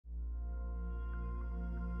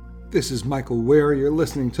This is Michael Ware. You're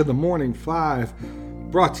listening to The Morning Five,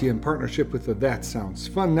 brought to you in partnership with the That Sounds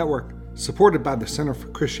Fun Network, supported by the Center for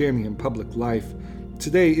Christianity and Public Life.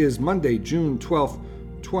 Today is Monday, June 12th,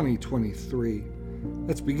 2023.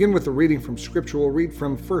 Let's begin with a reading from Scripture. We'll read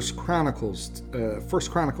from 1 Chronicles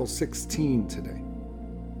 16 today.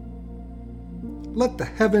 Let the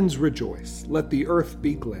heavens rejoice, let the earth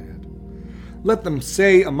be glad. Let them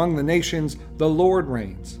say among the nations, the Lord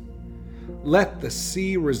reigns. Let the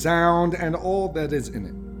sea resound and all that is in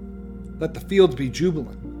it. Let the fields be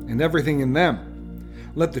jubilant and everything in them.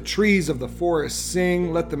 Let the trees of the forest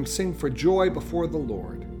sing. Let them sing for joy before the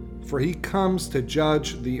Lord, for he comes to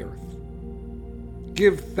judge the earth.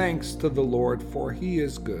 Give thanks to the Lord, for he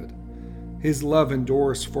is good. His love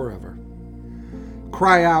endures forever.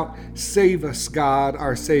 Cry out, save us, God,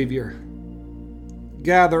 our Savior.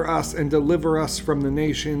 Gather us and deliver us from the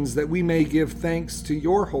nations, that we may give thanks to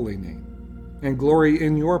your holy name and glory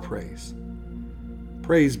in your praise.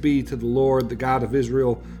 Praise be to the Lord, the God of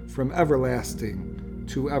Israel, from everlasting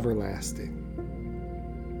to everlasting.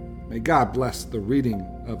 May God bless the reading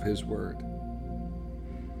of his word.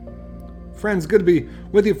 Friends, good to be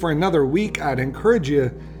with you for another week. I'd encourage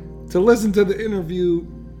you to listen to the interview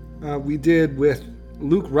we did with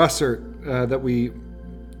Luke Russert that we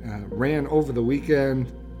ran over the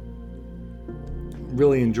weekend.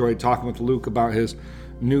 Really enjoyed talking with Luke about his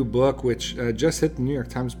new book, which just hit the New York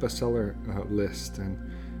Times bestseller list, and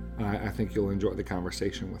I think you'll enjoy the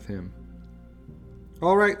conversation with him.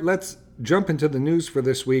 All right, let's jump into the news for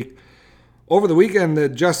this week. Over the weekend, the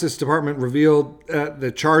Justice Department revealed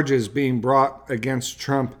the charges being brought against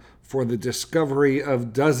Trump for the discovery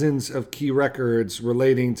of dozens of key records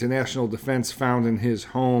relating to national defense found in his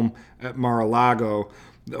home at Mar-a-Lago.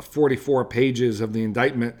 The 44 pages of the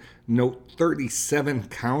indictment note 37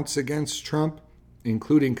 counts against Trump,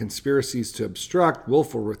 including conspiracies to obstruct,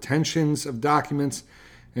 willful retentions of documents,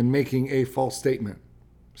 and making a false statement.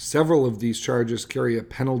 Several of these charges carry a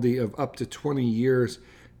penalty of up to 20 years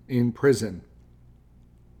in prison.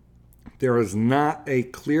 There is not a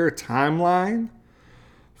clear timeline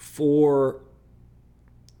for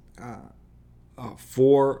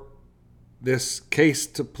this case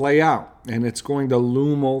to play out, and it's going to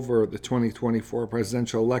loom over the 2024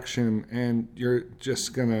 presidential election, and you're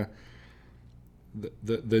just going to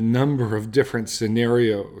the number of different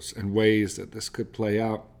scenarios and ways that this could play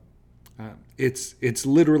out. It's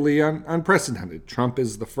literally unprecedented. Trump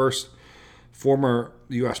is the first former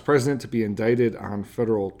U.S. president to be indicted on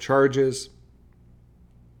federal charges,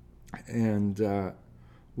 and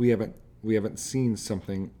we haven't seen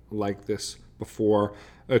something like this before.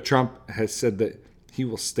 Trump has said that he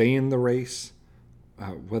will stay in the race,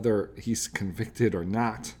 whether he's convicted or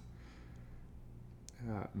not.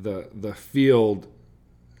 The field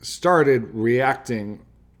started reacting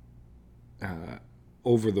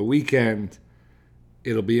over the weekend.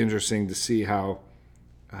 It'll be interesting to see how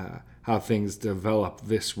things develop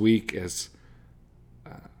this week as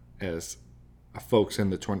folks in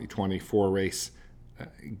the 2024 race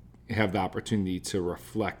have the opportunity to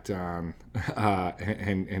reflect on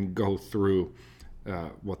and go through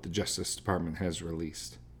what the Justice Department has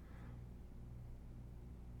released.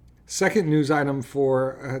 Second news item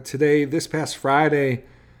for today. This past Friday,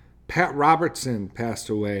 Pat Robertson passed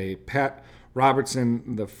away. Pat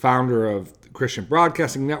Robertson, the founder of the Christian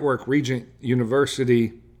Broadcasting Network, Regent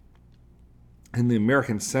University, and the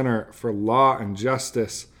American Center for Law and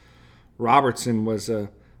Justice. Robertson was a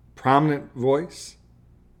prominent voice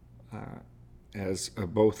as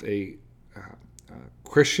both a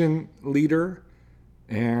Christian leader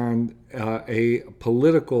and a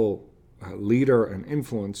political leader and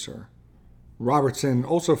influencer. Robertson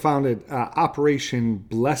also founded Operation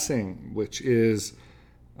Blessing, which is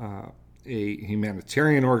a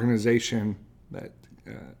humanitarian organization that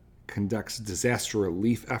conducts disaster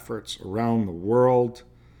relief efforts around the world.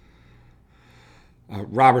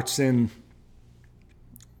 Robertson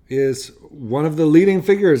is one of the leading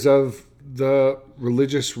figures of the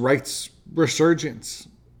religious rights resurgence,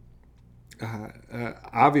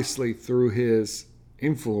 obviously through his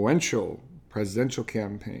influential presidential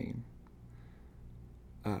campaign,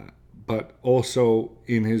 but also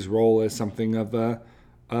in his role as something of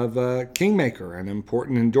a kingmaker, an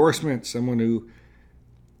important endorsement, someone who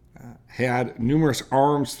had numerous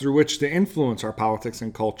arms through which to influence our politics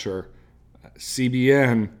and culture.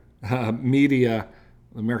 CBN, media,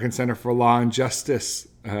 the American Center for Law and Justice,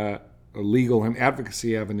 legal and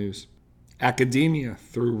advocacy avenues, academia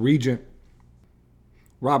through Regent.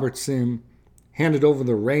 Robertson handed over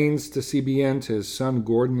the reins to CBN to his son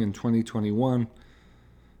Gordon in 2021.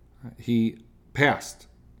 He passed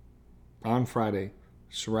on Friday,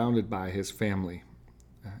 surrounded by his family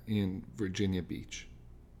in Virginia Beach.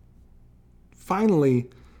 Finally,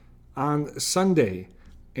 on Sunday,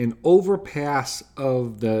 an overpass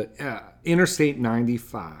of the Interstate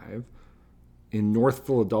 95 in North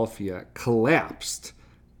Philadelphia collapsed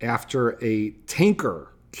after a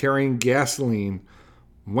tanker carrying gasoline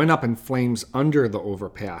went up in flames under the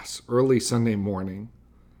overpass early Sunday morning.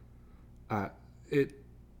 It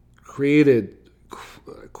created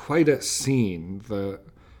quite a scene. The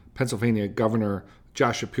Pennsylvania Governor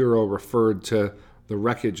Josh Shapiro referred to the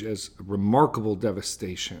wreckage as remarkable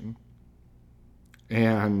devastation.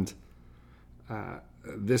 And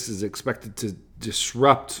this is expected to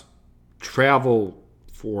disrupt travel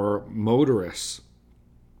for motorists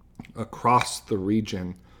across the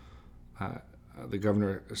region. The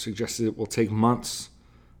governor suggested it will take months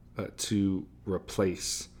to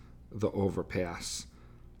replace the overpass.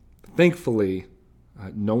 Thankfully,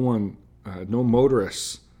 no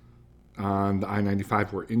motorists on the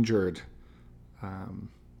I-95 were injured,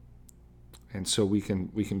 and so we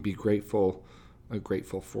can be grateful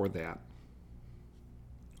for that.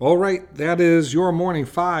 All right, that is your Morning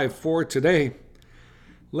Five for today.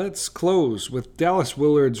 Let's close with Dallas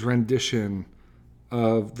Willard's rendition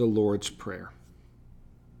of the Lord's Prayer.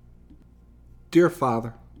 Dear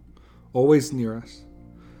Father, always near us,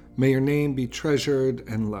 may your name be treasured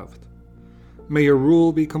and loved. May your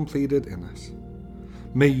rule be completed in us.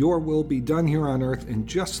 May your will be done here on earth in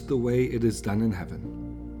just the way it is done in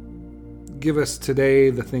heaven. Give us today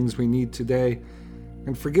the things we need today,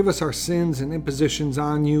 and forgive us our sins and impositions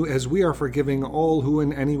on you as we are forgiving all who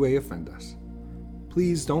in any way offend us.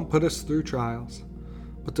 Please don't put us through trials,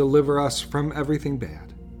 but deliver us from everything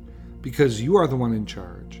bad, because you are the one in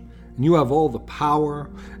charge, and you have all the power,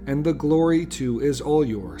 and the glory too is all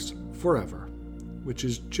yours forever, which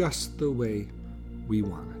is just the way we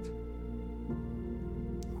want it.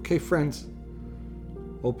 Okay, friends,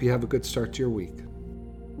 hope you have a good start to your week.